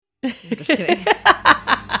I'm just kidding.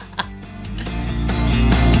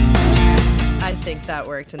 I think that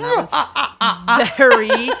worked, and that was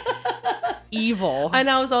very evil. And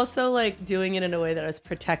I was also like doing it in a way that I was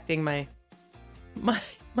protecting my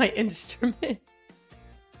instrument.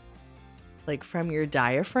 Like from your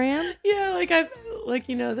diaphragm? Yeah,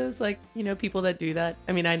 those people that do that.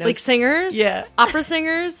 I mean, I know Like singers? Yeah. Opera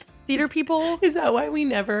singers? Theater people? Is that why we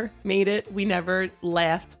never made it? We never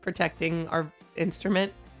laughed protecting our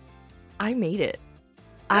instrument? I made it.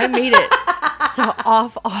 I made it to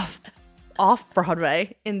off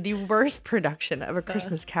Broadway in the worst production of A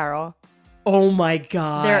Christmas Carol Oh my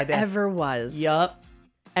God. there ever was. Yup.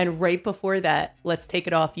 And right before that, let's take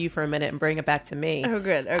it off you for a minute and bring it back to me. Oh,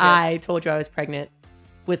 good. Okay. I told you I was pregnant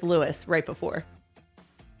with Lewis right before.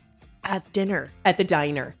 At dinner. At the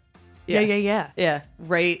diner. Yeah. Yeah,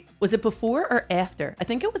 right. Was it before or after? I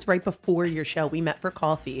think it was right before your show. We met for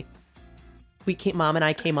coffee. Mom and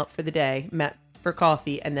I came up for the day, met for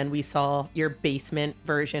coffee, and then we saw your basement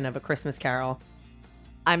version of A Christmas Carol.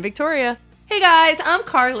 I'm Victoria. Hey guys, I'm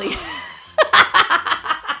Carly.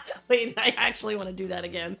 Wait, I actually want to do that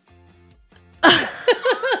again.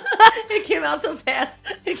 It came out so fast.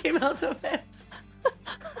 I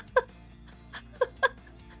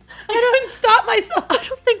couldn't stop myself. I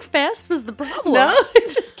don't think fast was the problem. No,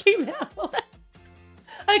 it just came out.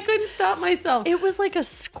 I couldn't stop myself. It was like a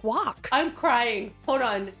squawk. I'm crying. Hold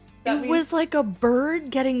on. It was like a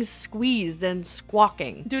bird getting squeezed and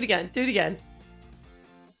squawking. Do it again.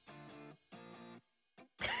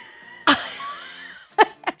 I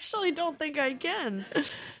actually don't think I can.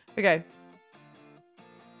 Okay.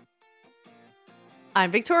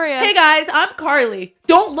 I'm Victoria. Hey guys, I'm Carly.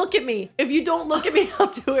 Don't look at me. If you don't look at me, I'll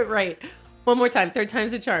do it right. One more time. Third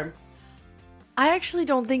time's a charm. I actually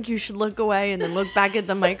don't think you should look away and then look back at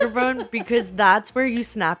the microphone because that's where you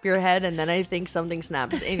snap your head and then I think something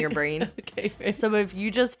snaps in your brain. Okay. Right. So if you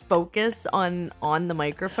just focus on the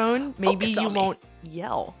microphone, maybe you won't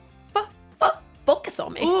yell. Focus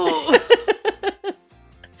on me.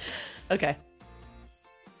 Okay.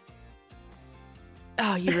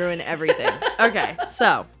 Oh, you ruin everything. Okay,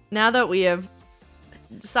 so now that we have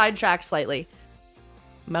sidetracked slightly.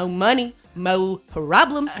 Mo money, mo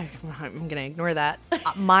problems. I'm going to ignore that.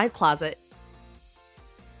 My closet.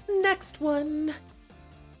 Next one.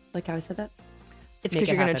 Like how I said that? It's because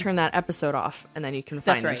you're going to turn that episode off and then you can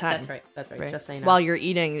find the time. That's right. Just saying. While you're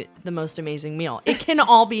eating the most amazing meal. It can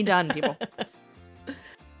all be done, people.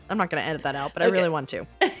 I'm not going to edit that out, but I really want to.